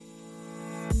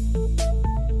Welcome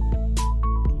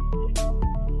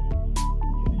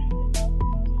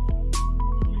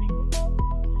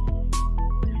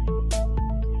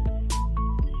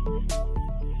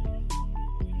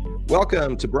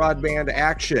to Broadband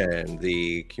Action,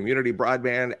 the Community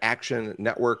Broadband Action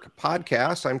Network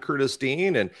podcast. I'm Curtis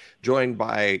Dean and joined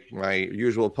by my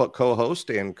usual co-host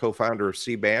and co-founder of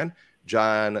C-Band,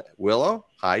 John Willow.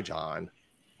 Hi, John.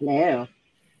 Hello.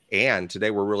 And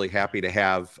today we're really happy to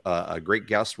have a great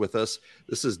guest with us.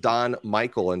 This is Don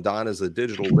Michael, and Don is a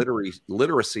digital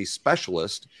literacy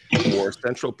specialist for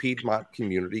Central Piedmont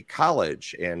Community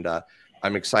College. And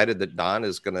I'm excited that Don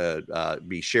is going to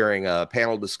be sharing a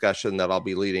panel discussion that I'll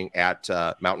be leading at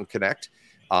Mountain Connect.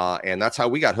 And that's how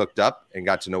we got hooked up and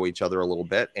got to know each other a little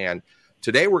bit. And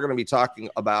today we're going to be talking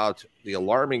about the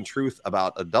alarming truth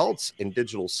about adults and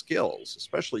digital skills,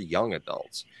 especially young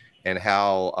adults, and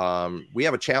how we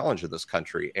have a challenge in this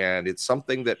country. And it's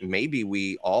something that maybe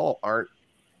we all aren't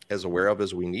as aware of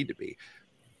as we need to be.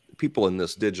 People in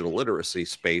this digital literacy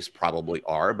space probably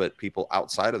are, but people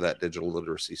outside of that digital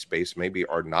literacy space maybe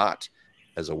are not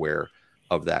as aware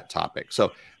of that topic.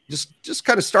 So just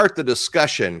kind of start the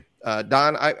discussion.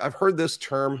 Don, I've heard this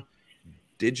term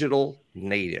digital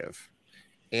native,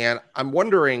 and I'm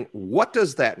wondering, what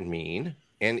does that mean?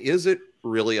 And is it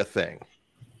really a thing?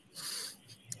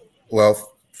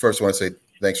 Well, first I want to say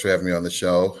thanks for having me on the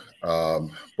show.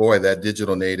 Boy, that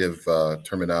digital native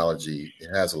terminology,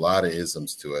 it has a lot of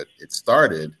isms to it. It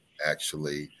started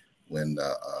actually when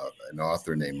an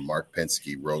author named Mark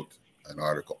Pensky wrote an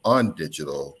article on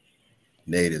digital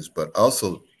natives, but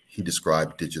also he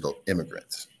described digital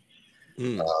immigrants.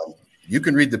 You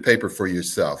can read the paper for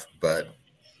yourself, but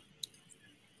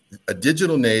a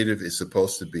digital native is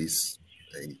supposed to be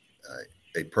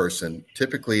a person,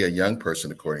 typically a young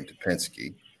person, according to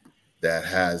Pensky, that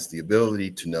has the ability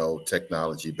to know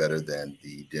technology better than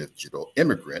the digital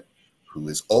immigrant who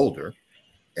is older,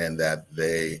 and that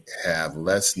they have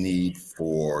less need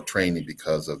for training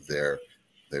because of their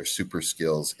super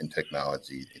skills in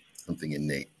technology, something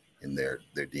innate in their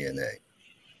DNA.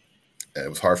 And it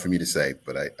was hard for me to say,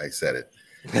 but I said it.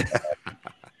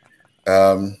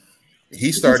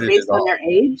 He started based on their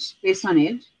age, based on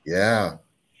age. Yeah.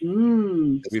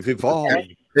 We've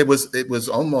evolved. It was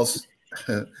almost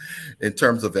in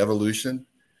terms of evolution,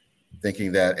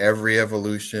 thinking that every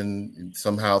evolution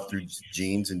somehow through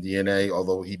genes and DNA,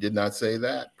 although he did not say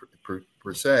that per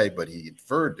se, but he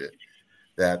inferred it,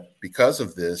 that because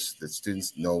of this, that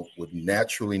students would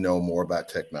naturally know more about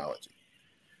technology.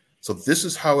 So this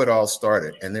is how it all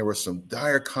started. And there were some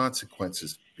dire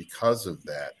consequences because of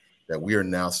that we are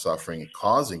now suffering and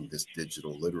causing this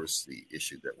digital literacy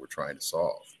issue that we're trying to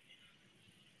solve.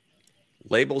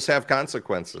 Labels have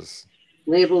consequences.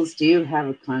 Labels do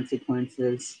have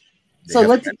consequences. They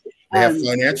have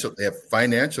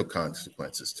financial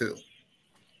consequences too.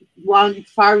 Well,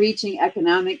 far-reaching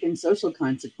economic and social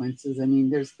consequences. I mean,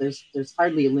 there's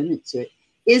hardly a limit to it.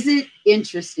 Is it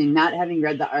interesting, not having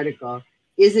read the article,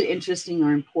 is it interesting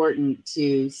or important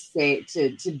to say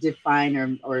to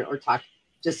define or talk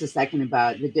just a second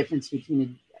about the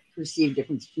perceived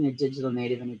difference between a digital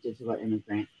native and a digital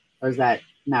immigrant? Or is that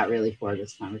not really for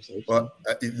this conversation? Well,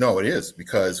 no, it is,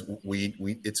 because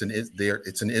it's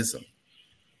an ism.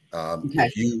 Okay.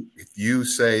 If you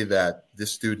say that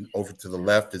this student over to the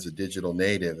left is a digital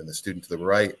native and the student to the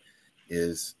right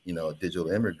is, a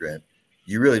digital immigrant,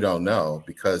 you really don't know,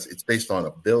 because it's based on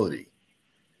ability.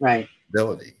 Right.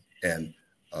 Ability. And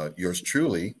yours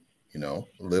truly, a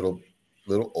little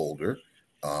older.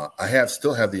 I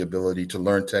still have the ability to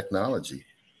learn technology.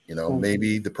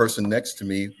 Maybe the person next to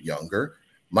me, younger,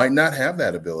 might not have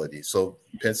that ability. So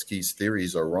Pensky's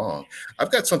theories are wrong.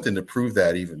 I've got something to prove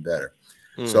that even better.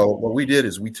 So what we did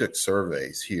is we took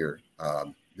surveys here.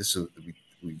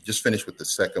 We just finished with the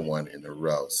second one in a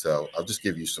row. So I'll just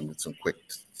give you some quick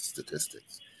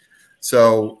statistics.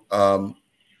 So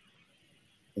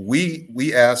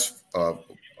we asked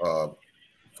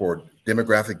for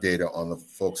demographic data on the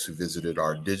folks who visited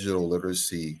our digital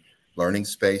literacy learning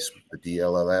space, the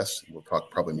DLLS. We'll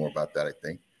talk probably more about that, I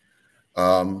think.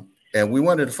 And we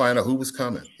wanted to find out who was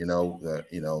coming, the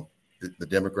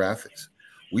demographics.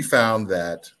 We found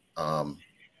that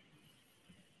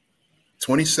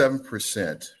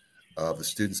 27% of the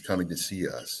students coming to see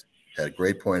us had a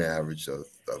grade point average of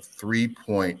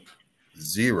 3.0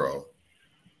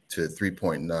 to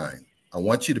 3.9. I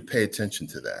want you to pay attention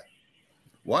to that.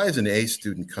 Why is an A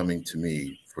student coming to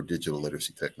me for digital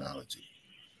literacy technology?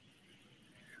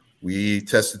 We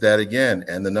tested that again,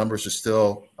 and the numbers are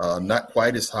still not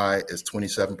quite as high as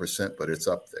 27%, but it's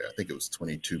up there. I think it was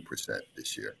 22%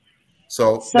 this year.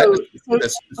 So So,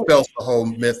 that dispels the whole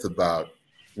myth about,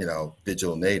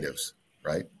 digital natives,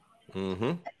 right?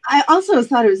 Mm-hmm. I also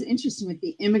thought it was interesting with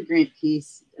the immigrant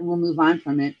piece, and we'll move on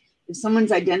from it. If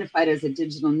someone's identified as a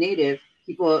digital native,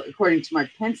 people, according to Mark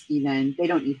Pensky, then they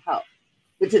don't need help.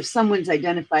 But if someone's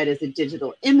identified as a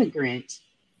digital immigrant,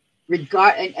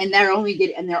 and they're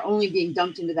only being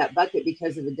dumped into that bucket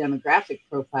because of the demographic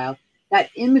profile, that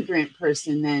immigrant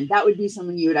person, then that would be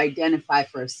someone you would identify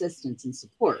for assistance and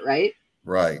support, right?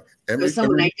 Right. So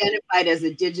someone identified as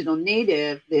a digital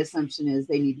native, the assumption is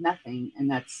they need nothing, and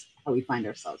that's how we find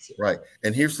ourselves here. Right.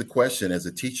 And here's the question: as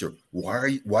a teacher,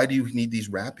 why do you need these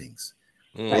wrappings?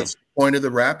 Mm. What's the point of the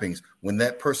wrappings? When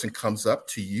that person comes up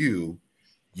to you,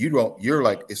 you're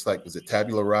like, it's like, was it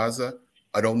tabula rasa?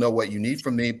 I don't know what you need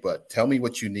from me, but tell me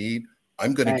what you need.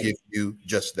 I'm going to give you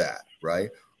just that,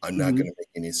 right? I'm not going to make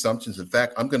any assumptions. In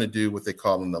fact, I'm going to do what they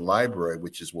call in the library,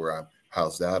 which is where I'm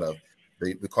housed out of.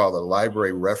 They call it a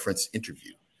library reference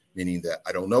interview, meaning that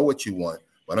I don't know what you want,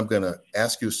 but I'm going to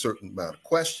ask you a certain amount of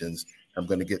questions. I'm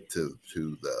going to get to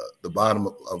the bottom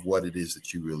of what it is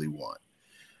that you really want.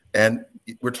 And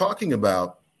we're talking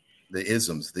about the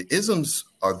isms. The isms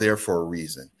are there for a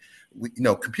reason.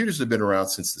 Computers have been around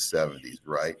since the 70s,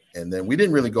 right? And then we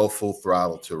didn't really go full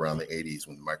throttle to around the 80s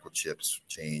when the microchips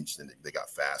changed and they got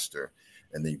faster.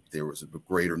 And there was a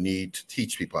greater need to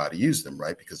teach people how to use them,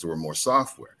 right? Because there were more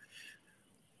software.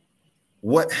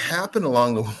 What happened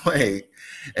along the way,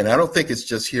 and I don't think it's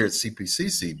just here at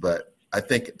CPCC, but I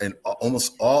think in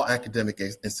almost all academic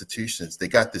institutions, they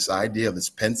got this idea of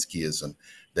this Penskyism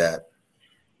that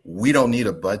we don't need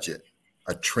a budget,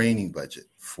 a training budget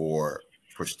for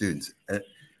students.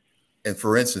 And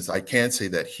for instance, I can say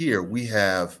that here we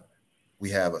have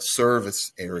a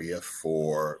service area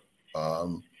for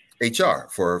HR,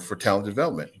 for talent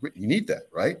development. You need that,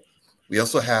 right? We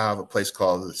also have a place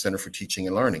called the Center for Teaching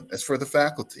and Learning. That's for the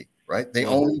faculty, right? They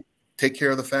only take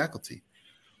care of the faculty.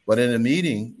 But in a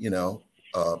meeting,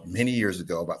 many years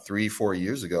ago, about 3-4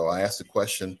 years ago, I asked the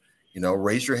question,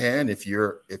 raise your hand if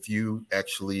you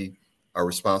actually are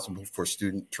responsible for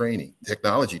student training,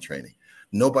 technology training.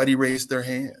 Nobody raised their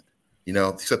hand,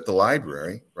 except the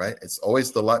library, right? It's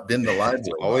always been the library. It's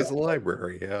always the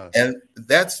library, yeah. And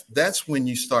that's when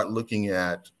you start looking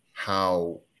at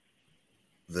how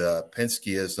the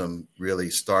Penskyism really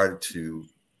started to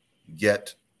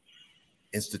get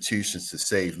institutions to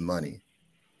save money.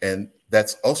 And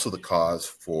that's also the cause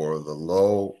for the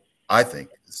low, I think,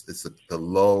 it's the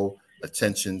low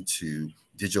attention to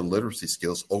digital literacy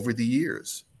skills over the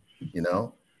years.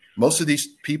 Most of these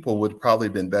people would probably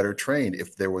have been better trained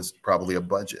if there was probably a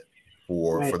budget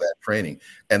for that training.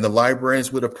 And the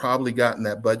librarians would have probably gotten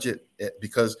that budget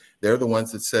because they're the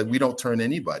ones that said, we don't turn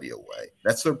anybody away.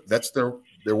 That's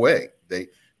their way.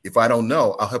 If I don't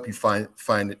know, I'll help you find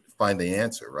the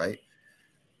answer, right?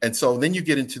 And so then you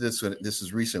get into this. This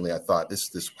is recently, I thought,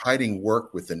 this hiding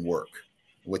work within work.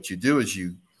 What you do is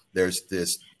there's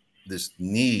this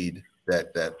need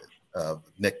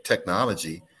that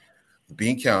technology, the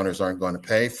bean counters aren't going to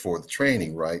pay for the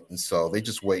training, right? And so they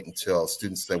just wait until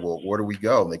students say, well, where do we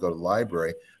go? And they go to the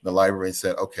library. And the librarian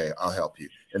said, okay, I'll help you.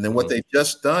 And then what they've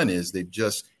just done is they've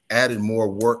just added more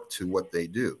work to what they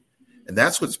do. And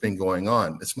that's what's been going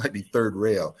on. This might be third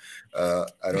rail. I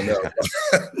don't know.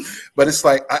 But it's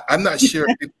like, I'm not sure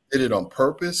if people did it on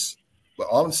purpose, but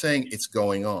all I'm saying, it's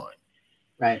going on.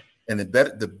 Right. And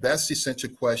the best essential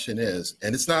question is,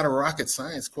 and it's not a rocket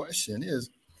science question, is,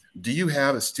 do you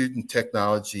have a student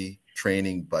technology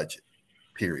training budget,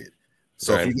 period?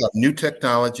 So if you got new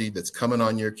technology that's coming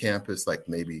on your campus, like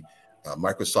maybe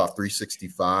Microsoft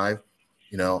 365,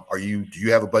 do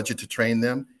you have a budget to train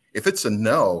them? If it's a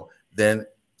no, then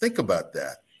think about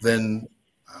that. Then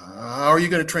how are you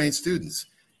going to train students?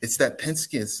 It's that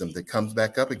Penskyism that comes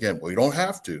back up again. Well, you don't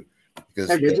have to, because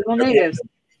they're digital natives.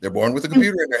 They're born with a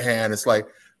computer in their hand. It's like,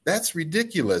 that's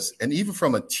ridiculous. And even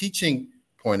from a teaching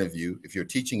point of view, if you're a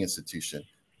teaching institution,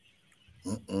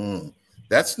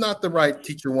 that's not the right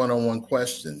teacher one-on-one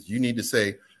questions. You need to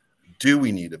say, do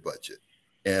we need a budget?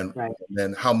 And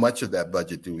then how much of that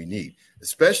budget do we need?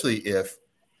 Especially if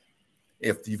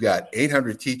you've got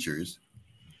 800 teachers,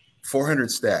 400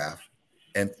 staff,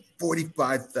 and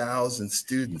 45,000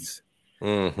 students.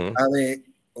 I mean,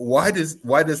 why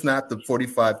does not the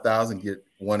 45,000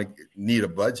 need a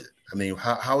budget? I mean,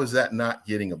 how is that not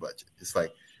getting a budget? It's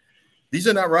like, these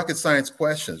are not rocket science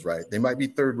questions, right? They might be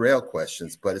third rail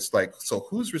questions, but it's like, so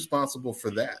who's responsible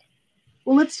for that?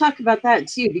 Well, let's talk about that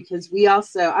too, because we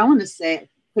also, I want to say,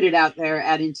 put it out there,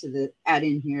 add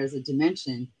in here as a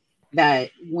dimension,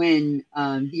 that when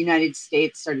the United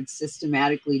States started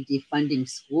systematically defunding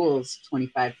schools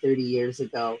 25, 30 years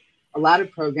ago, a lot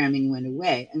of programming went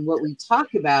away. And what we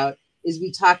talk about is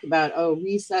oh,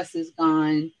 recess is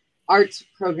gone, arts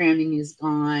programming is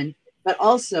gone, but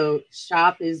also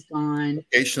shop is gone.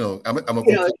 Vocational. I'm a but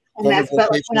when I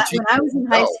was in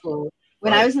high school,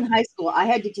 I was in high school, I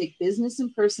had to take business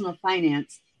and personal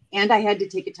finance, and I had to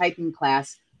take a typing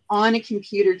class on a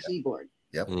computer keyboard.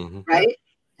 Yep. Right.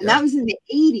 And that was in the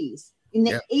 80s. In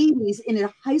the 80s, in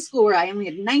a high school where I only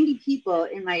had 90 people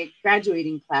in my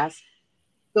graduating class,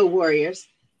 go Warriors,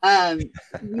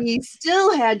 we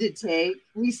still had to take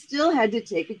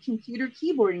a computer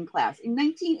keyboarding class in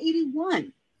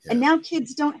 1981. And now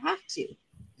kids don't have to.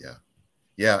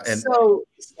 Yeah.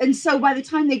 And so by the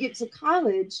time they get to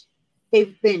college,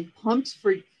 they've been pumped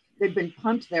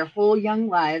their whole young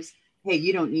lives. Hey,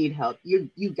 you don't need help. You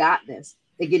got this.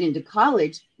 They get into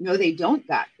college. No, they don't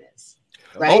got this.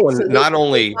 Right. Oh, and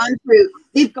so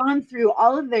they've gone through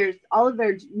all of their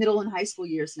middle and high school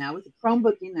years now with a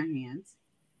Chromebook in their hands,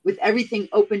 with everything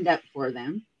opened up for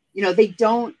them. They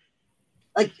don't,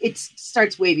 like, it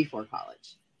starts way before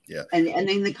college. Yeah. And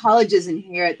then the colleges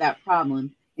inherit that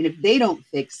problem. And if they don't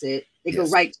fix it, they go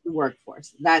right to the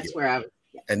workforce. That's where I was.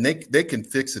 Yeah. And they can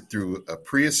fix it through a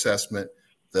pre-assessment,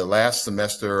 the last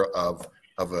semester of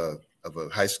a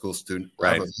high school student.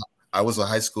 Right. I was a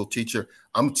high school teacher.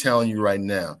 I'm telling you right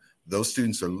now, those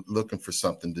students are looking for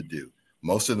something to do.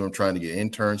 Most of them are trying to get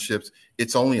internships.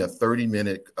 It's only a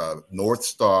 30-minute North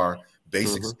Star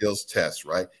basic skills test,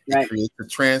 right? It creates a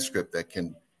transcript that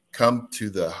can come to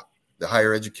the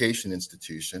higher education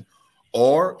institution.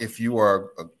 Or if you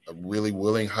are a really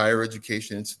willing higher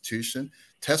education institution,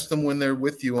 test them when they're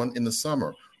with you in the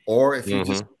summer. Or if you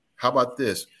how about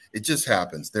this? It just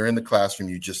happens. They're in the classroom.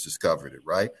 You just discovered it,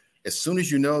 right? As soon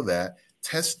as you know that,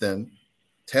 test them,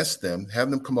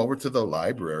 have them come over to the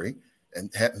library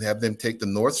and have them take the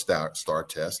North Star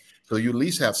test. So you at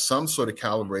least have some sort of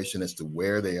calibration as to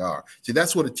where they are. See,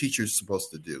 that's what a teacher is supposed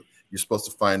to do. You're supposed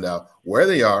to find out where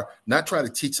they are, not try to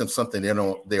teach them something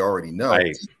they already know.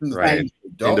 Right.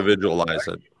 Individualize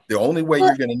it. The only way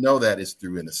you're going to know that is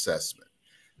through an assessment.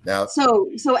 Now,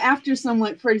 so after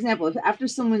someone, for example, after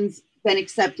someone's been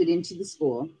accepted into the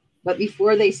school, but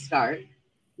before they start,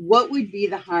 what would be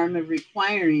the harm of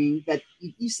requiring that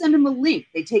you send them a link?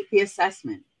 They take the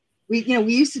assessment. We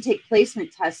used to take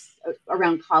placement tests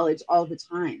around college all the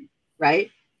time, right?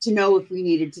 To know if we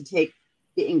needed to take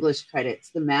the English credits,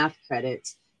 the math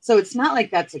credits. So it's not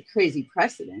like that's a crazy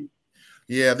precedent.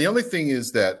 Yeah. The only thing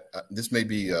is that this may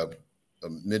be a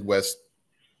Midwest,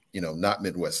 not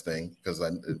Midwest thing, because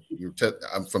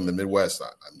I'm from the Midwest.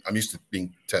 I'm used to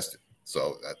being tested.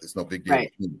 So it's no big deal.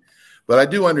 Right. But I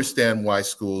do understand why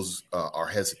schools are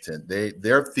hesitant.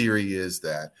 Their theory is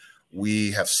that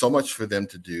we have so much for them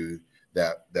to do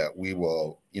that we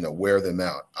will, wear them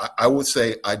out. I would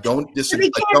say I don't disagree.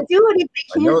 But they can't do it if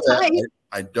they can't type.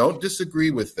 I don't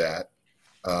disagree with that,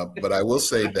 but I will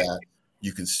say that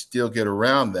you can still get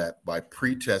around that by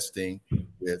pre-testing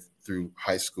through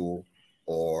high school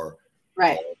or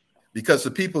because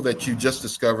the people that you just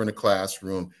discover in a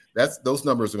classroom, those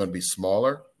numbers are going to be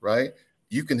smaller, right?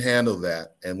 You can handle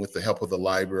that, and with the help of the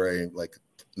library, like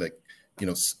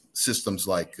systems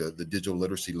like the digital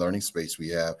literacy learning space we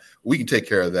have, we can take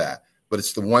care of that. But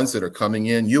it's the ones that are coming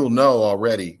in, you'll know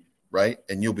already, right?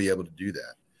 And you'll be able to do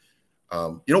that.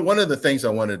 One of the things I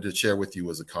wanted to share with you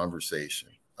was a conversation,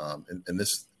 and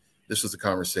this was a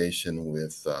conversation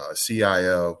with a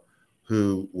CIO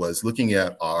who was looking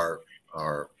at our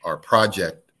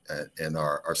project and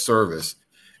our service.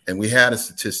 And we had a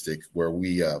statistic where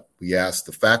we asked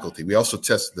the faculty. We also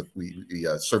we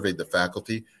surveyed the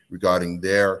faculty regarding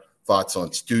their thoughts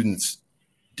on students'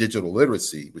 digital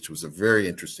literacy, which was a very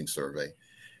interesting survey.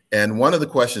 And one of the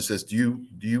questions says, do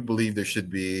you believe there should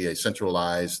be a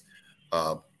centralized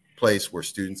place where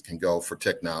students can go for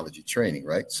technology training?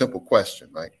 Right? Simple question,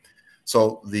 right?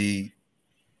 So maybe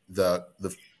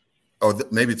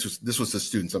this was the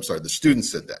students. I'm sorry, the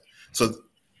students said that. So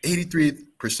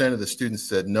 83% of the students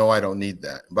said, no, I don't need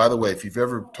that. And by the way, if you've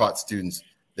ever taught students,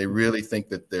 they really think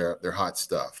that they're hot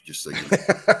stuff, just so you know.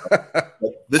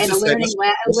 A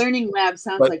learning lab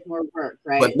sounds like more work,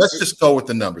 right? But let's just go with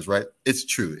the numbers, right? It's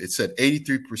true. It said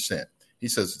 83%. He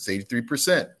says it's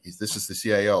 83%. This is the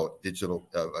CIO, digital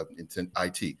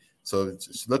IT. So it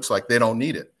looks like they don't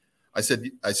need it. I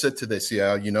said to the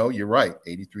CIO, you're right.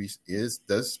 83 is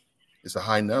a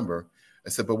high number. I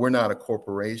said, but we're not a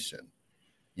corporation.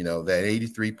 That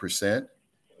 83%,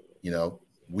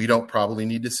 we don't probably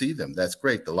need to see them. That's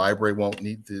great. The library we'll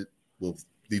leave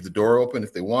the door open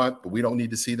if they want, but we don't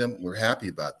need to see them. We're happy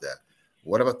about that.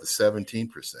 What about the 17%?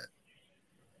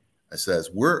 I says,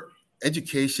 we're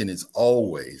education is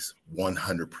always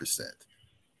 100%.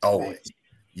 Always. Right.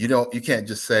 You can't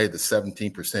just say the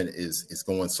 17% is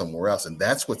going somewhere else. And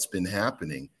that's what's been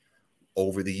happening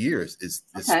over the years, is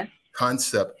this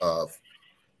concept of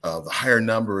the higher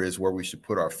number is where we should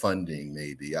put our funding,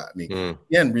 maybe. I mean,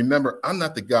 again, remember, I'm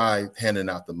not the guy handing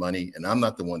out the money, and I'm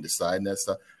not the one deciding that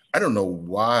stuff. I don't know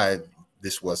why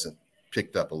this wasn't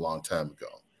picked up a long time ago,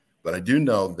 but I do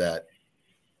know that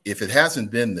if it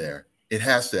hasn't been there, it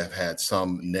has to have had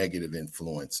some negative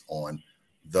influence on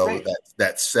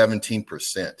that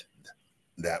 17%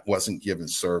 that wasn't given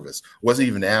service, wasn't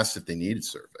even asked if they needed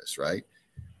service, right?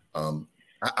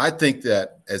 I think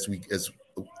that as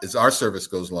our service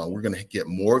goes along, we're going to get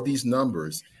more of these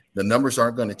numbers. The numbers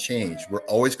aren't going to change. We're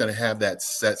always going to have that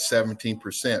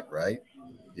 17%, right?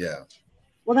 Yeah.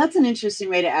 Well, that's an interesting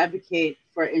way to advocate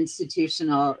for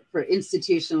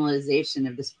institutionalization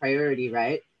of this priority,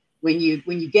 right? When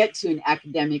you get to an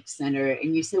academic center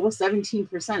and you say, well,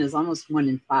 17% is almost 1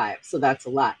 in 5, so that's a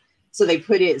lot. So they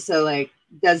put it so like,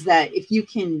 does that, if you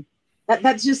can,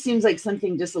 that just seems like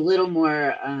something just a little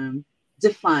more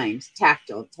defined,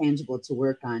 tactile, tangible to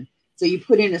work on. So you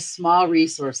put in a small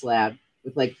resource lab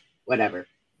with like whatever,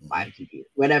 5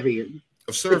 computers, whatever you're.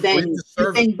 But then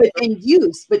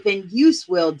use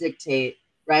will dictate,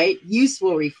 right? Use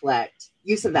will reflect.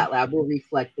 Use of that lab will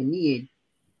reflect the need.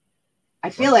 I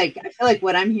feel like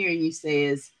what I'm hearing you say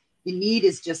is the need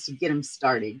is just to get them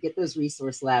started, get those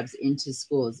resource labs into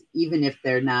schools, even if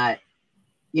they're not,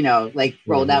 like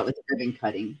rolled out with ribbon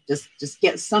cutting. Just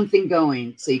get something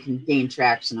going so you can gain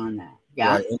traction on that.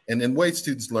 Yeah. Right. And the way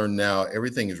students learn now,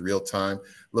 everything is real time.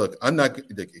 Look,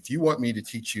 if you want me to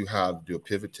teach you how to do a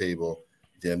pivot table,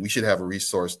 then we should have a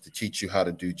resource to teach you how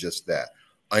to do just that.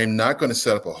 I am not going to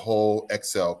set up a whole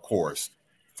Excel course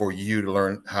for you to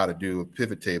learn how to do a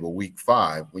pivot table week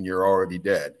 5 when you're already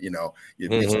dead. Your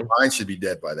mind should be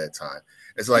dead by that time.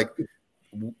 It's like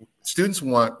students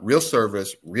want real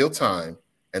service, real time,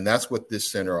 and that's what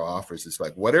this center offers. It's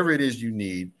like whatever it is you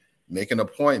need, make an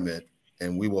appointment,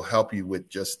 and we will help you with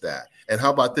just that. And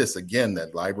how about this? Again,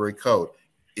 that library code.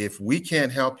 If we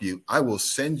can't help you, I will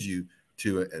send you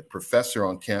to a professor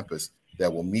on campus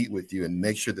that will meet with you and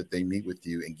make sure that they meet with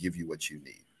you and give you what you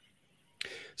need.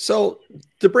 So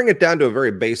to bring it down to a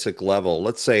very basic level,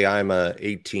 let's say I'm a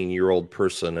 18-year-old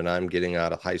person and I'm getting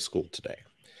out of high school today,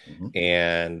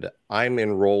 and I'm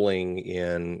enrolling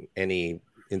in any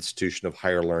institution of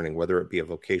higher learning, whether it be a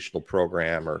vocational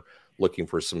program or looking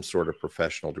for some sort of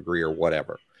professional degree or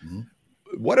whatever.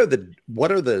 What are the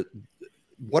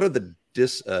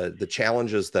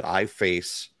challenges that I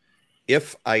face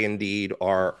if I indeed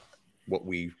are what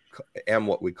we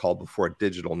called before a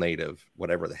digital native,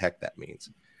 whatever the heck that means?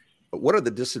 But what are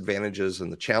the disadvantages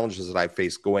and the challenges that I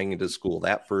face going into school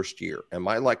that first year? Am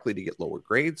I likely to get lower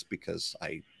grades because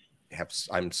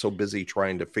I'm so busy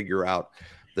trying to figure out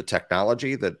the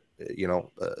technology that,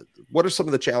 what are some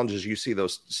of the challenges you see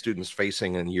those students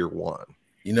facing in year 1?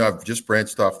 I've just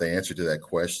branched off the answer to that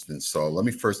question. So let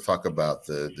me first talk about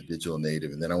the digital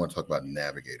native, and then I want to talk about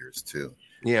navigators too.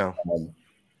 Yeah.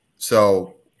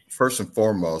 So first and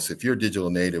foremost, if you're a digital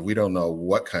native, we don't know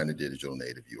what kind of digital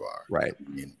native you are. Right. I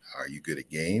mean, are you good at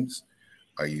games?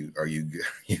 Are you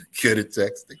good at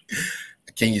texting?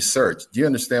 Can you search? Do you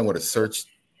understand what a search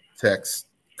text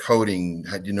coding?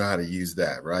 Do you know how to use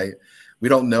that? Right. We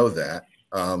don't know that.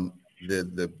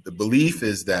 The belief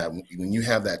is that when you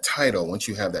have that title, once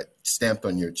you have that stamped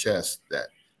on your chest,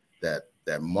 that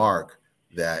mark,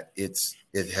 that it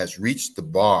has reached the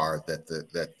bar that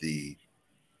the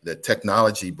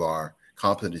technology bar,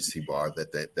 competency bar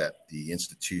that the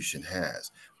institution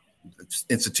has. The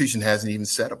institution hasn't even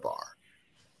set a bar,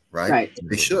 right?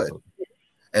 They should,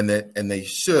 and they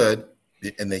should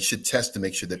test to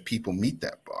make sure that people meet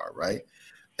that bar, right?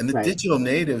 And the digital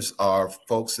natives are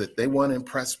folks that they want to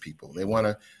impress people.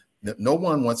 No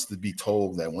one wants to be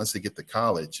told that once they get to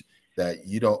college that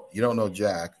you don't know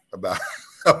jack about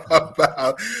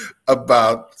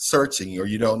about searching, or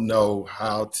you don't know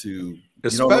how to.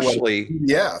 Especially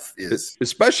PDF is.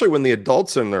 Especially when the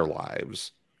adults in their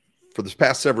lives for the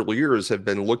past several years have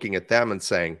been looking at them and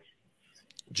saying,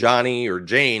 Johnny or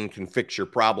Jane can fix your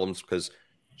problems because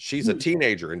she's a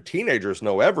teenager and teenagers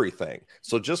know everything.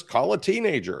 So just call a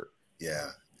teenager. Yeah.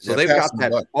 So they've got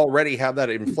that already have that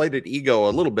inflated ego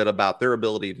a little bit about their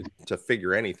ability to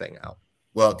figure anything out.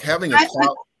 Well,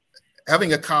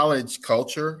 having a college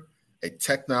culture, a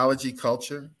technology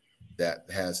culture that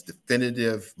has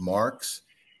definitive marks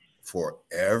for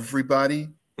everybody,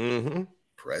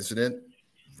 president,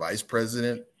 vice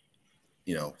president,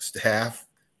 staff,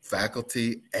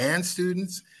 faculty, and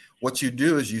students. What you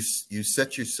do is you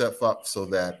set yourself up so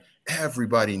that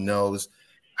Everybody knows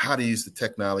how to use the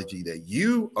technology that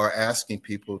you are asking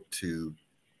people to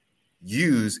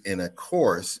use in a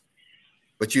course,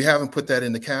 but you haven't put that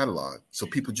in the catalog. So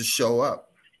people just show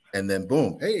up and then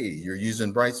boom, hey, you're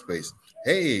using Brightspace.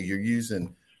 Hey, you're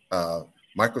using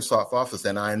Microsoft Office.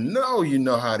 And I know you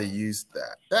know how to use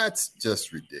that. That's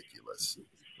just ridiculous,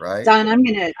 right? Don, I'm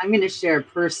gonna share a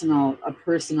personal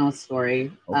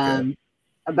story. Okay.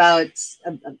 About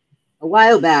a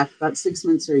while back, about 6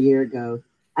 months or a year ago,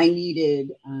 I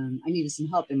needed some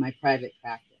help in my private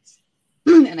practice.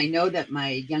 And I know that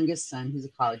my youngest son, who's a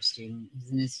college student,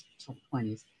 he's in his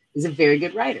 20s, is a very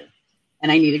good writer.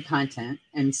 And I needed content.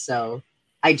 And so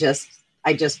I just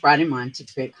brought him on to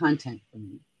create content for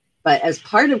me. But as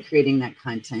part of creating that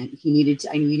content, we needed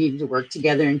to work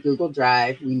together in Google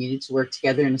Drive. We needed to work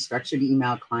together in a structured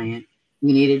email client.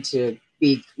 We needed to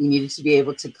be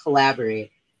able to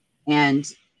collaborate. And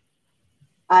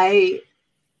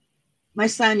my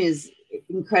son is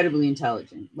incredibly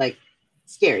intelligent, like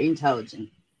scary intelligent,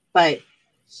 but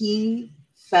he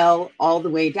fell all the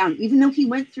way down, even though he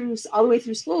went through all the way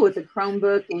through school with a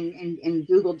Chromebook and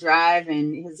Google Drive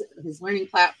and his learning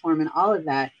platform and all of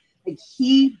that. Like,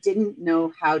 he didn't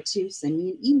know how to send me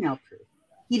an email proof.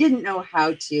 He didn't know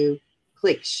how to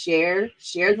click share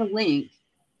the link,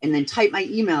 and then type my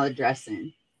email address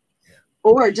in,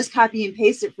 or just copy and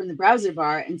paste it from the browser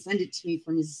bar and send it to me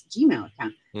from his Gmail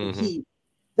account. Mm-hmm.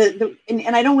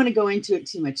 And I don't want to go into it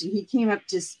too much. And he came up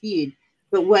to speed.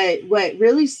 But what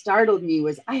really startled me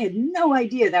was I had no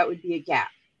idea that would be a gap.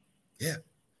 Yeah.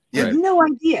 I had no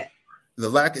idea.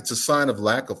 It's a sign of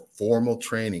lack of formal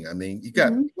training. I mean, you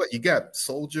got you got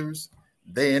soldiers,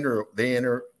 they enter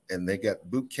and they got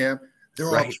boot camp. They're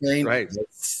all trained the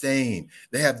same.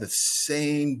 They have the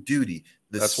same duty.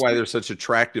 That's why they're such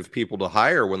attractive people to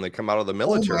hire when they come out of the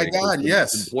military. Oh my God,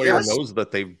 yes. The employer knows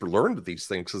that they've learned these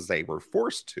things because they were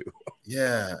forced to.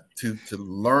 Yeah, to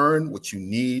learn what you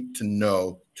need to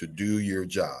know to do your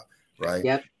job, right?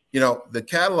 Yep. You know, the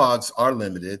catalogs are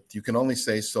limited. You can only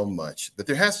say so much, but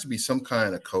there has to be some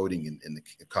kind of coding in the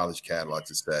college catalogs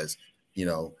that says,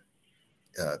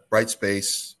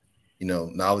 Brightspace,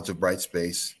 knowledge of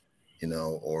Brightspace,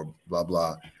 or blah,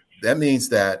 blah. That means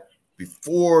that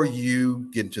before you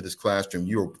get into this classroom,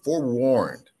 you're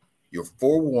forewarned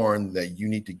that you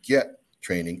need to get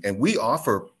training. And we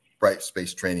offer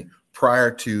Brightspace training prior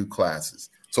to classes.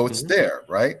 So it's there,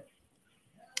 right?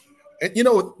 And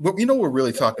what we're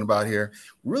really talking about here?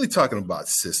 We're really talking about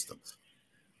systems.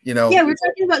 Yeah, we're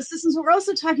talking about systems, but we're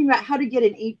also talking about how to get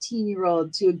an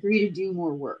 18-year-old to agree to do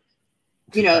more work.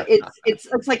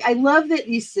 It's like, I love that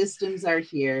these systems are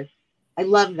here. I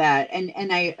love that.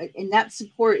 And that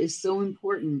support is so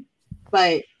important.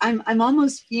 But I'm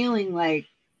almost feeling like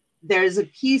there's a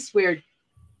piece where,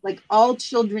 like, all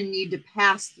children need to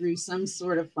pass through some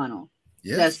sort of funnel.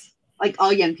 Yes. Just like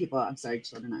all young people. I'm sorry,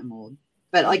 children, I'm old.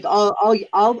 But like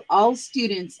all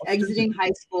students exiting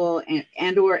high school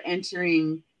and or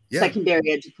entering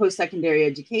post-secondary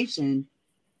education,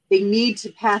 they need to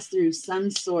pass through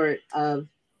some sort of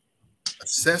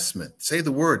assessment. Say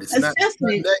the word. It's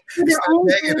assessment for their own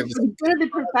good, for the good of the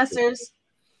professors.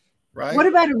 Right. What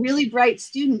about a really bright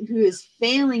student who is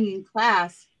failing in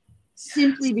class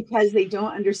simply because they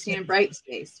don't understand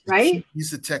Brightspace, right? Use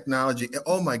the technology.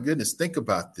 Oh my goodness, think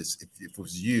about this. If it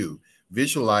was you,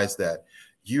 visualize that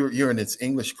you're in its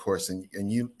English course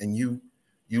and you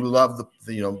love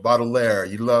the Baudelaire,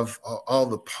 you love all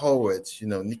the poets,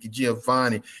 Nikki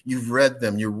Giovanni. You've read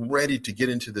them. You're ready to get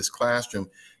into this classroom.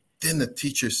 Then the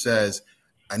teacher says,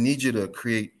 "I need you to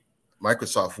create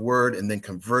Microsoft Word and then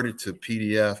convert it to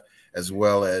PDF, as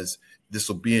well as this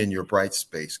will be in your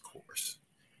Brightspace course."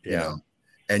 Yeah.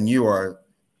 And you are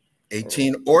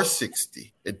 18 or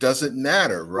 60. It doesn't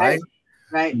matter, right?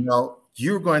 Right.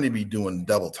 You're going to be doing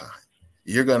double time.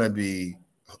 You're going to be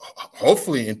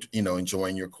hopefully,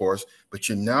 enjoying your course, but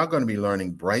you're now going to be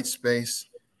learning Brightspace.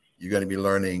 You're going to be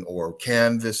learning or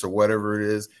Canvas or whatever it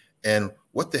is. And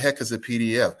what the heck is a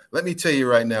PDF? Let me tell you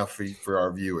right now for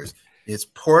our viewers, it's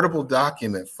portable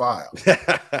document file.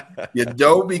 The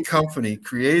Adobe company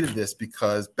created this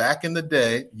because back in the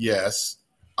day, yes,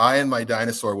 I and my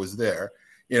dinosaur was there.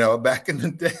 Back in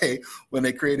the day when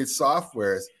they created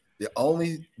softwares, the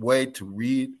only way to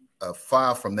read a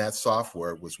file from that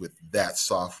software was with that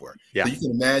software. Yeah. So you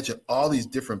can imagine all these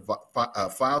different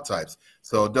file types.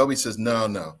 So Adobe says,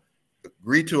 no,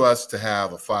 agree to us to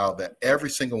have a file that every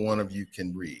single one of you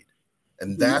can read.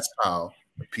 And that's how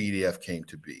the PDF came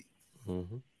to be.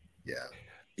 Mm-hmm. Yeah.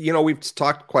 we've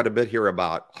talked quite a bit here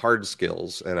about hard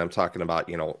skills, and I'm talking about,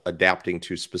 adapting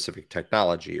to specific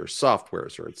technology or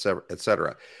softwares or et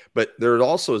cetera. But there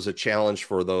also is a challenge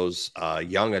for those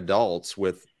young adults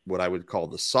with what I would call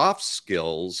the soft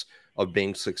skills of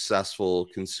being successful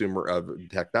consumer of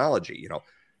technology.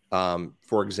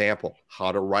 For example,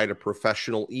 how to write a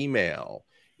professional email,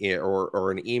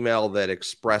 or an email that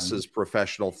expresses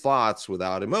professional thoughts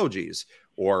without emojis,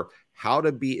 or how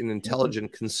to be an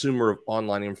intelligent consumer of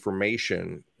online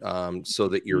information, so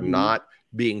that you're not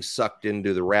being sucked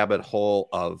into the rabbit hole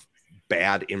of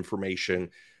bad information,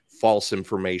 false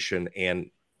information, and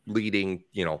leading,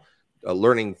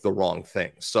 learning the wrong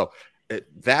things. So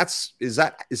is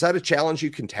that a challenge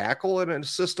you can tackle in a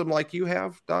system like you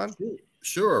have, Don?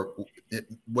 Sure.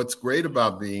 What's great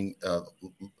about being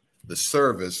the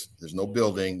service, there's no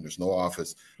building, there's no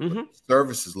office. The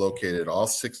service is located at all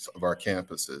 6 of our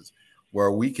campuses,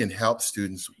 where we can help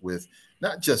students with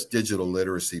not just digital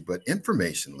literacy, but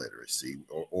information literacy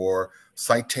or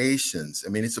citations. I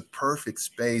mean, it's a perfect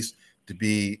space to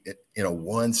be in a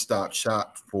one-stop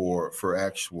shop for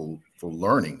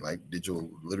learning, like digital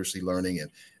literacy learning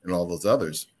and all those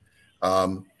others.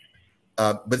 But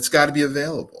it's got to be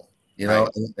available, Right.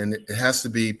 and it has to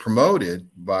be promoted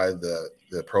by the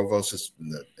provosts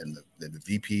and the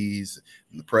VPs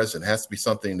and the president. It has to be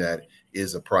something that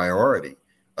is a priority.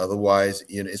 Otherwise,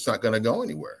 it's not going to go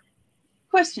anywhere.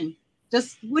 Question: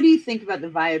 just what do you think about the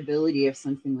viability of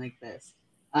something like this?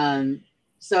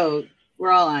 So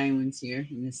we're all Iowans here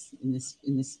in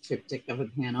this triptych of a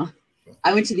panel.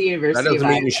 I went to the University. That doesn't of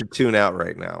mean Iowa. you should tune out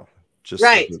right now. Just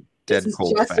right. Dead this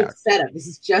cold is just fact. a setup. This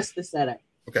is just the setup.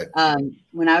 Okay.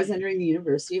 When I was entering the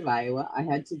University of Iowa, I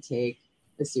had to take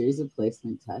a series of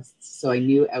placement tests. So I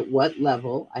knew at what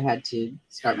level I had to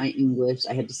start my English.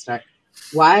 I had to start.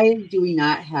 Why do we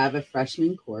not have a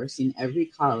freshman course in every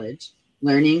college,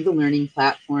 learning the learning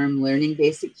platform, learning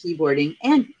basic keyboarding,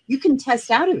 and you can test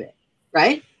out of it,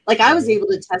 right? Like I was able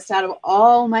to test out of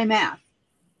all my math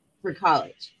for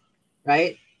college,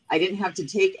 right? I didn't have to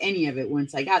take any of it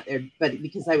once I got there, but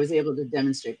because I was able to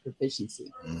demonstrate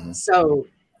proficiency. So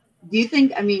do you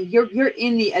think, I mean, you're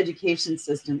in the education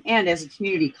system, and as a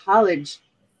community college,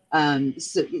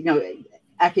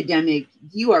 academic,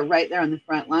 you are right there on the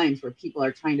front lines where people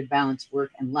are trying to balance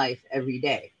work and life every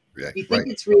day. Yeah, do you think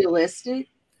it's realistic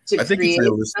to create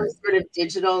some sort of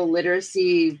digital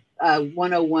literacy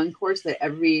 101 course that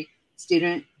every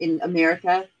student in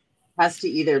America has to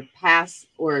either pass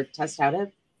or test out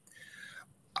of?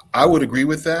 I would agree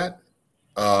with that.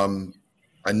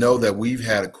 I know that we've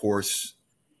had a course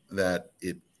that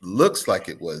it looks like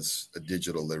it was a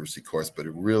digital literacy course, but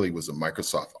it really was a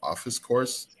Microsoft Office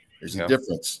course. There's a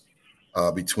difference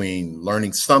between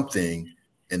learning something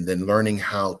and then learning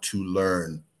how to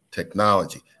learn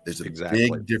technology. There's a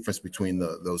big difference between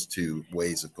those two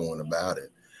ways of going about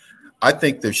it. I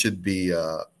think there should be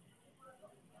a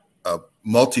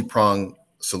multi-pronged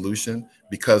solution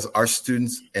because our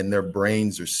students and their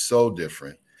brains are so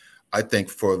different. I think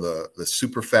for the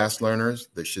super fast learners,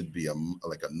 there should be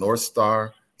like a North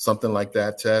Star, something like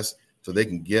that test, so they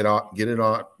can get it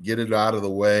out of the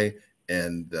way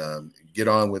and get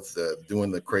on with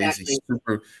doing the crazy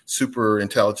super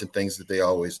intelligent things that they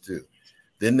always do.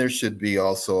 Then there should be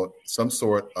also some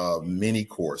sort of mini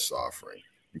course offering,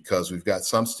 because we've got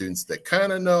some students that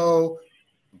kind of know,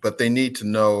 but they need to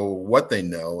know what they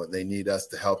know, and they need us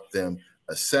to help them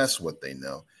assess what they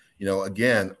know.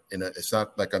 Again, it's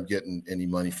not like I'm getting any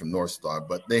money from North Star,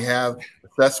 but they have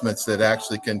assessments that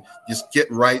actually can just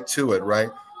get right to it,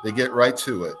 right? They get right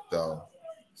to it, though.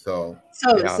 So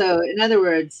in other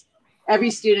words, every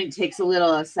student takes a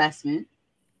little assessment,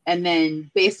 and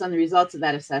then based on the results of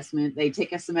that assessment, they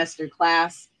take a semester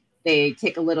class, they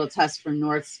take a little test from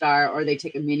North Star, or they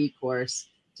take a mini course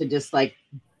to just like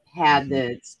have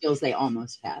the skills they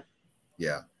almost have.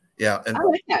 Yeah. And I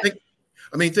like that.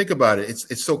 Think about it.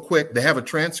 It's so quick. They have a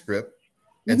transcript.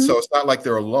 And so it's not like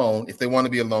they're alone. If they want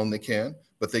to be alone, they can,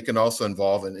 but they can also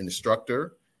involve an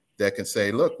instructor that can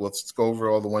say, look, let's go over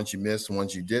all the ones you missed and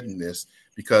ones you didn't miss,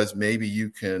 because maybe you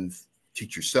can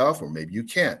teach yourself or maybe you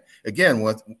can't. Again,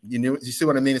 you see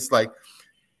what I mean? It's like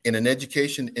in an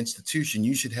education institution,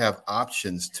 you should have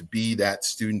options to be that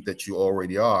student that you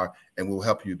already are, and we'll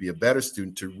help you be a better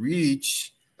student to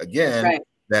reach, again,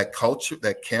 that culture,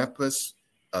 that campus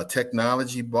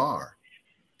technology bar.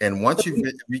 And once you've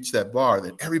reached that bar,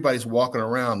 then everybody's walking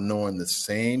around knowing the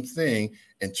same thing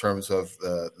in terms of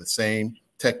the same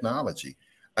technology.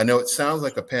 I know it sounds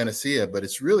like a panacea, but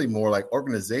it's really more like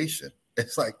organization.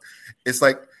 It's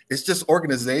just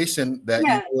organization that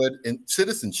you would in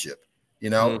citizenship.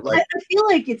 like I feel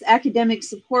like it's academic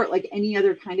support, like any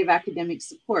other kind of academic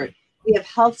support. We have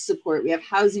health support, we have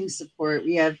housing support,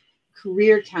 we have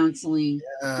career counseling,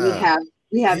 we yeah, have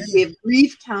we have we have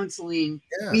grief counseling,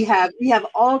 yeah. we have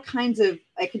all kinds of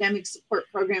academic support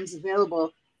programs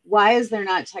available. Why is there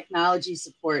not technology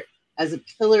support as a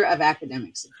pillar of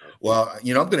academic support? Well, I'm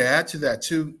going to add to that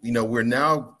too. We're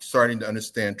now starting to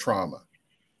understand trauma,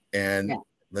 and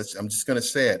I'm just going to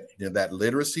say it. That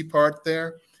literacy part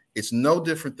there, it's no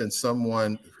different than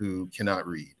someone who cannot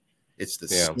read. It's the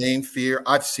same fear.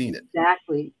 I've seen it.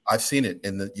 Exactly. I've seen it.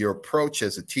 And your approach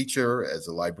as a teacher, as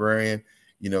a librarian,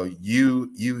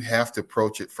 you have to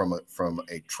approach it from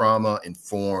a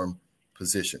trauma-informed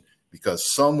position,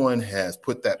 because someone has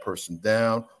put that person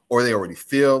down, or they already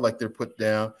feel like they're put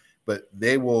down, but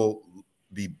they will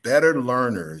be better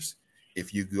learners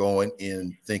if you go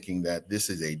in thinking that this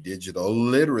is a digital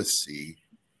literacy,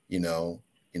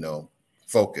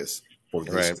 focus for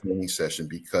this training session,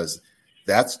 because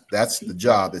that's the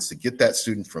job, is to get that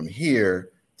student from here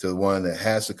to the one that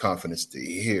has the confidence to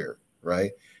hear,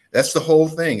 right? That's the whole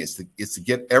thing. It's to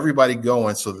get everybody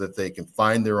going so that they can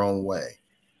find their own way.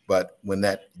 But when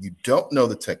you don't know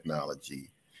the technology,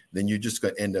 then you're just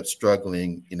going to end up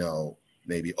struggling,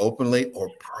 maybe openly or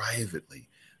privately.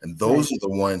 And those are the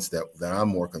ones that I'm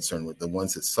more concerned with, the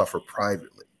ones that suffer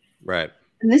privately. Right.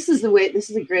 And this is a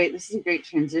great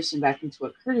transition back into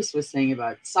what Curtis was saying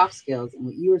about soft skills and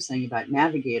what you were saying about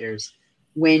navigators.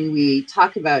 When we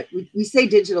talk about, we say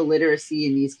digital literacy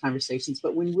in these conversations,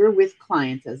 but when we're with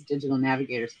clients as digital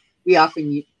navigators, we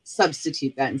often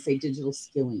substitute that and say digital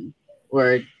skilling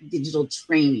or digital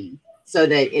training, so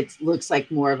that it looks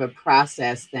like more of a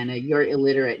process than you're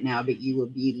illiterate now, but you will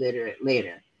be literate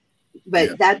later.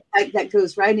 But that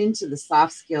goes right into the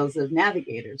soft skills of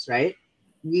navigators, right?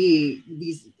 We've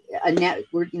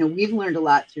learned a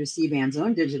lot through CBAN's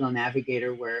own digital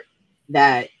navigator work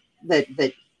that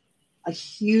a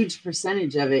huge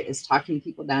percentage of it is talking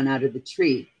people down out of the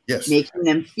tree, making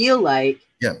them feel like,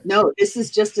 no, this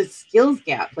is just a skills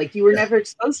gap. Like you were never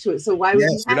exposed to it. So why would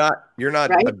you you're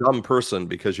not a dumb person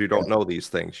because you don't know these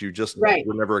things. You just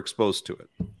were never exposed to it.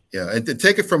 Yeah. And to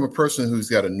take it from a person who's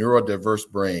got a neurodiverse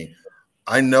brain,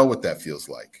 I know what that feels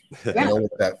like. I know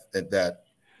what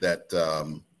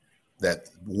that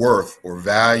worth or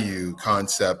value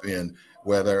concept in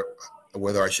whether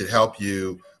I should help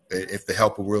you, if the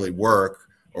help will really work,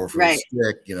 or if it's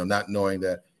sick, not knowing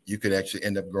that you could actually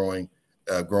end up growing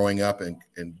up and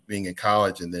being in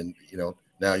college, and then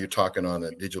now you're talking on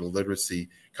a digital literacy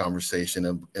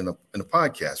conversation in a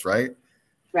podcast, right?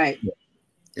 Right.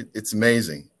 It's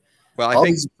amazing. Well, I all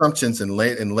think these assumptions and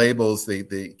labels. They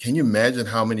can you imagine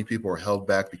how many people are held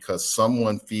back because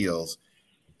someone feels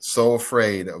so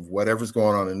afraid of whatever's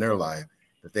going on in their life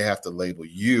that they have to label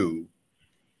you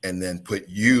and then put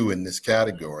you in this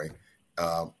category.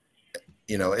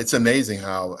 It's amazing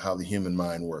how the human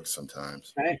mind works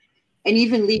sometimes. Right. And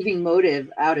even leaving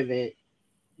motive out of it,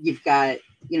 you've got,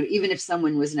 even if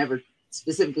someone was never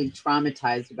specifically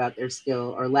traumatized about their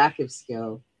skill or lack of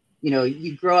skill,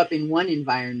 you grow up in one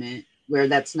environment where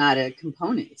that's not a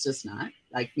component. It's just not.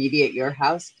 Like maybe at your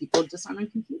house, people just aren't on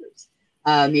computers.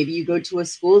 Maybe you go to a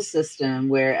school system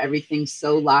where everything's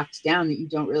so locked down that you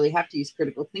don't really have to use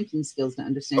critical thinking skills to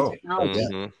understand technology.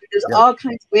 Mm-hmm. There's all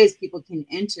kinds of ways people can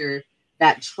enter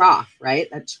that trough, right?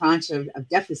 That tranche of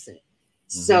deficit.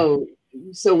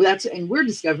 Mm-hmm. So that's, and we're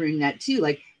discovering that too.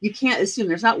 Like you can't assume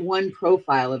there's not one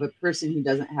profile of a person who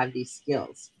doesn't have these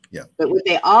skills. Yeah. But what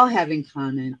they all have in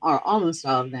common, or almost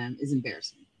all of them, is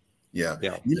embarrassing. Yeah.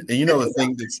 The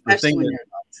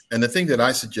thing that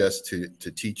I suggest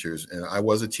to teachers, and I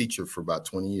was a teacher for about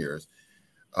 20 years,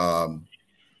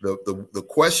 the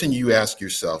question you ask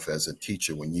yourself as a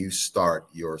teacher when you start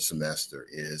your semester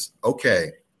is,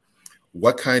 okay,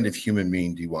 what kind of human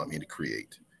being do you want me to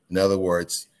create? In other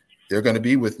words, they're going to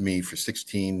be with me for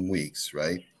 16 weeks,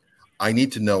 right? I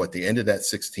need to know at the end of that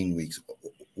 16 weeks,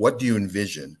 what do you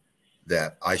envision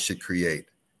that I should create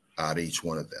out of each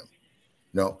one of them?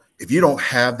 If you don't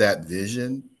have that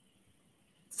vision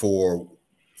for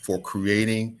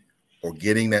creating or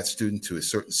getting that student to a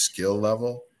certain skill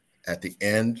level at the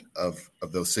end of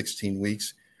those 16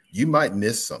 weeks, you might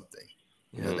miss something.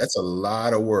 That's a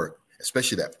lot of work,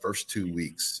 especially that first 2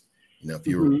 weeks. If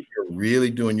you're really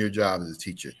doing your job as a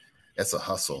teacher, that's a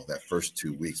hustle that first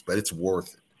 2 weeks, but it's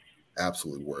worth it.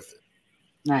 Absolutely worth it.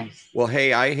 Nice. Well,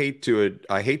 hey, I hate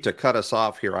to cut us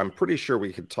off here. I'm pretty sure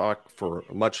we could talk for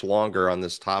much longer on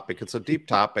this topic. It's a deep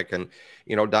topic, and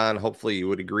Don, hopefully you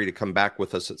would agree to come back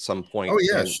with us at some point. Oh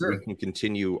yeah, and sure. We can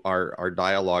continue our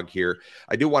dialogue here.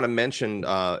 I do want to mention,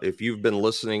 if you've been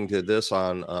listening to this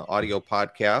on audio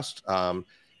podcast,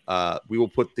 we will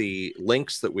put the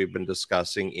links that we've been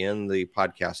discussing in the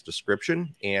podcast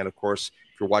description, and of course,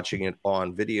 if you're watching it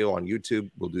on video on YouTube,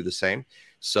 we'll do the same.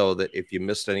 So that if you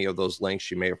missed any of those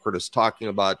links, you may have heard us talking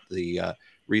about the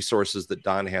resources that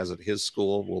Don has at his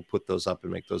school. We'll put those up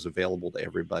and make those available to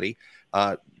everybody.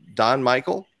 Don,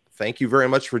 Michael, thank you very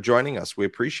much for joining us. We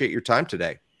appreciate your time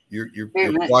today. You're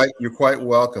quite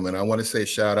welcome. And I want to say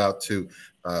shout out to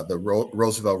the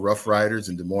Roosevelt Rough Riders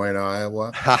in Des Moines,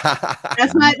 Iowa.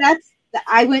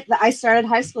 I started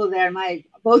high school there.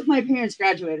 Both my parents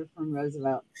graduated from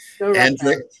Roosevelt.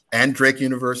 And Drake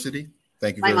University.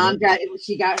 Thank you. My mom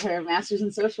she got her master's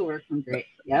in social work from Drake.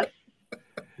 Yep.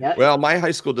 Well, my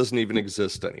high school doesn't even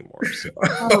exist anymore. So.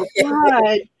 Oh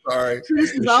God! Sorry,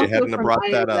 she hadn't brought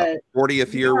that up.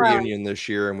 40th year reunion this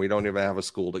year, and we don't even have a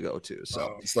school to go to.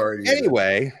 So sorry.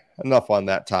 Anyway, enough on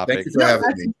that topic. Thank you for having me.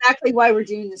 That's exactly why we're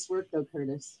doing this work, though,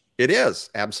 Curtis. It is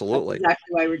absolutely that's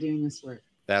exactly why we're doing this work.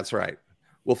 That's right.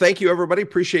 Well, thank you, everybody.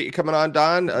 Appreciate you coming on,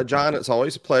 Don. John, it's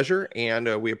always a pleasure,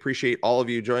 and we appreciate all of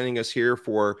you joining us here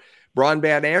for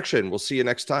Broadband Action. We'll see you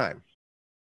next time.